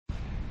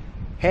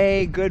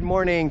Hey, good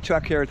morning.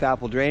 Chuck here with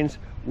Apple Drains.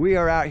 We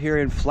are out here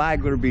in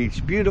Flagler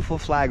Beach, beautiful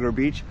Flagler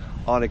Beach,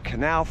 on a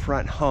canal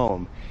front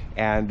home.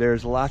 And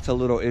there's lots of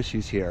little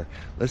issues here.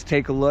 Let's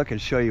take a look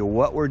and show you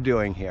what we're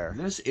doing here.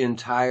 This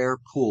entire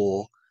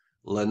pool,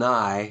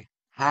 lanai,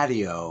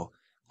 patio,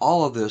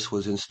 all of this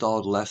was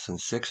installed less than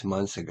 6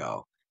 months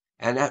ago.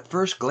 And at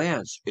first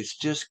glance, it's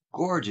just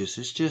gorgeous.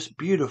 It's just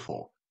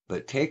beautiful.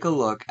 But take a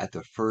look at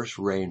the first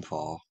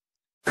rainfall.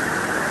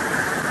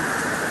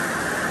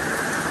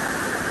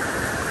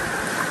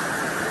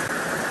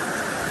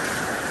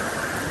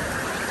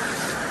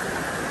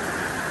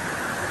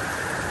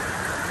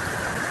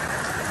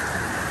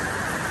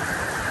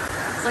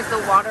 It's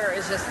like the water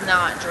is just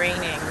not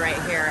draining right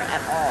here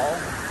at all.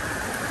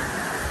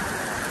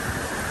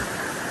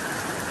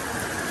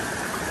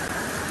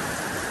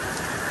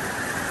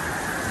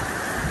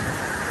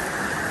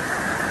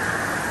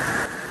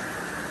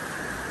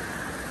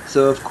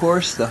 So of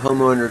course the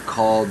homeowner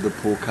called the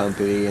pool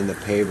company and the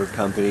paver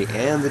company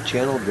and the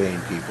channel drain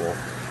people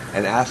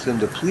and asked them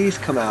to please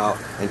come out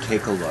and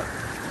take a look.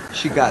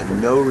 She got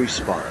no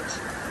response.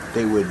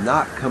 They would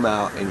not come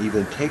out and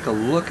even take a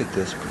look at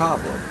this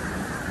problem.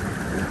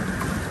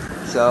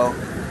 So,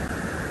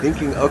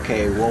 thinking,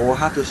 okay, well, we'll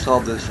have to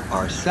solve this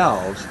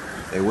ourselves,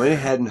 they went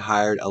ahead and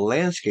hired a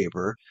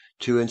landscaper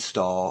to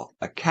install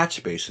a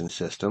catch basin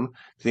system,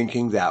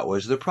 thinking that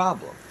was the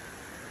problem.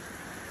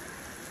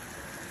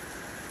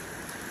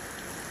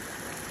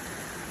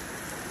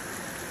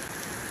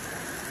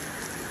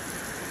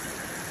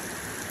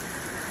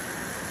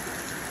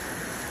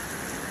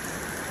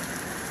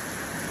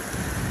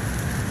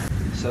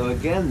 So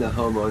again, the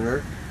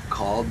homeowner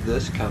called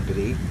this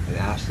company and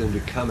asked them to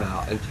come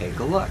out and take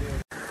a look.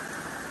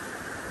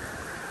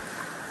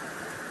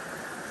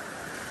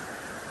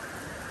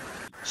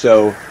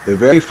 So the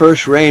very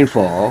first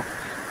rainfall,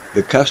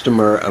 the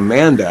customer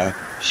Amanda,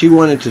 she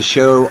wanted to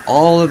show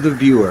all of the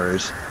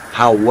viewers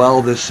how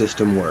well this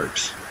system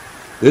works.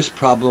 This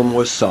problem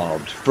was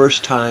solved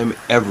first time,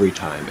 every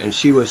time, and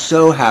she was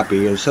so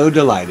happy and so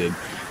delighted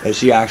that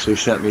she actually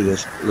sent me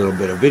this little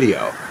bit of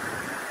video.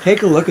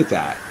 Take a look at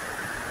that.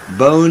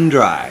 Bone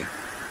dry.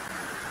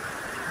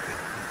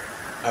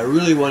 I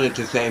really wanted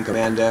to thank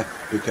Amanda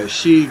because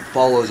she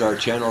follows our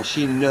channel.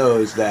 She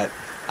knows that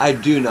I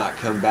do not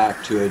come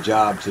back to a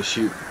job to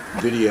shoot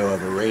video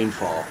of a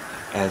rainfall.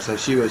 And so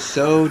she was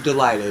so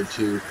delighted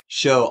to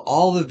show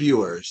all the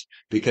viewers,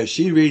 because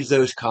she reads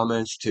those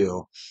comments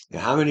too. And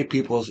how many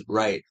people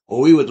write, well,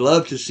 we would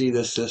love to see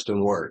this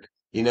system work.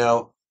 You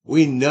know,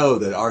 we know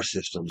that our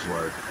systems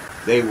work.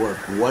 They work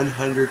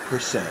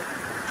 100%.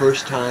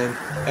 First time,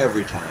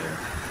 every time.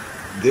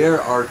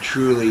 There are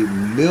truly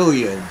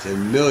millions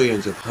and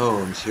millions of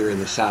homes here in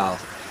the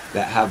South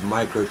that have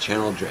micro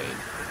channel drain,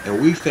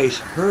 and we face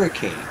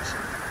hurricanes.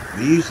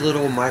 These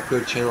little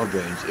micro channel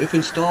drains, if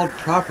installed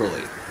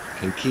properly,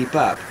 can keep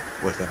up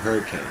with a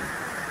hurricane.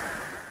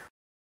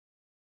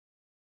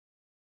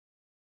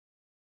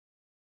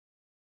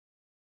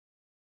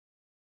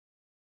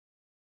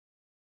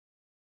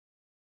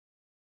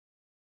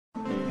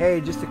 Hey,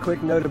 just a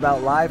quick note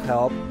about live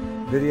help.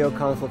 Video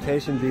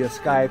consultation via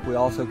Skype. We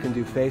also can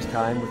do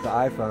FaceTime with the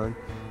iPhone,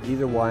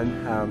 either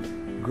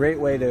one. Great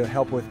way to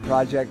help with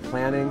project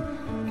planning.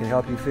 Can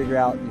help you figure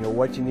out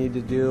what you need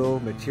to do,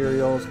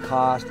 materials,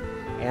 cost,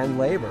 and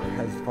labor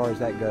as far as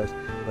that goes.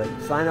 But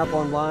sign up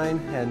online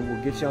and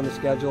we'll get you on the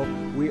schedule.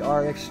 We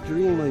are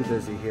extremely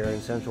busy here in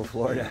Central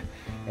Florida,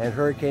 and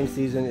hurricane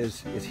season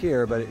is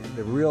here, but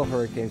the real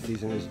hurricane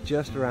season is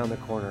just around the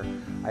corner.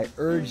 I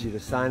urge you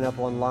to sign up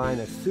online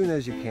as soon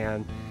as you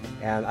can.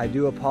 And I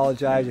do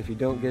apologize if you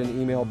don't get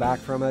an email back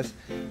from us.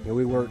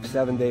 We work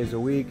 7 days a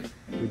week.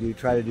 We do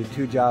try to do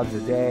 2 jobs a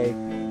day.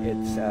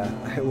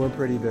 We're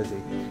pretty busy,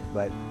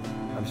 but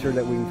I'm sure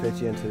that we can fit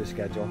you into the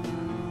schedule.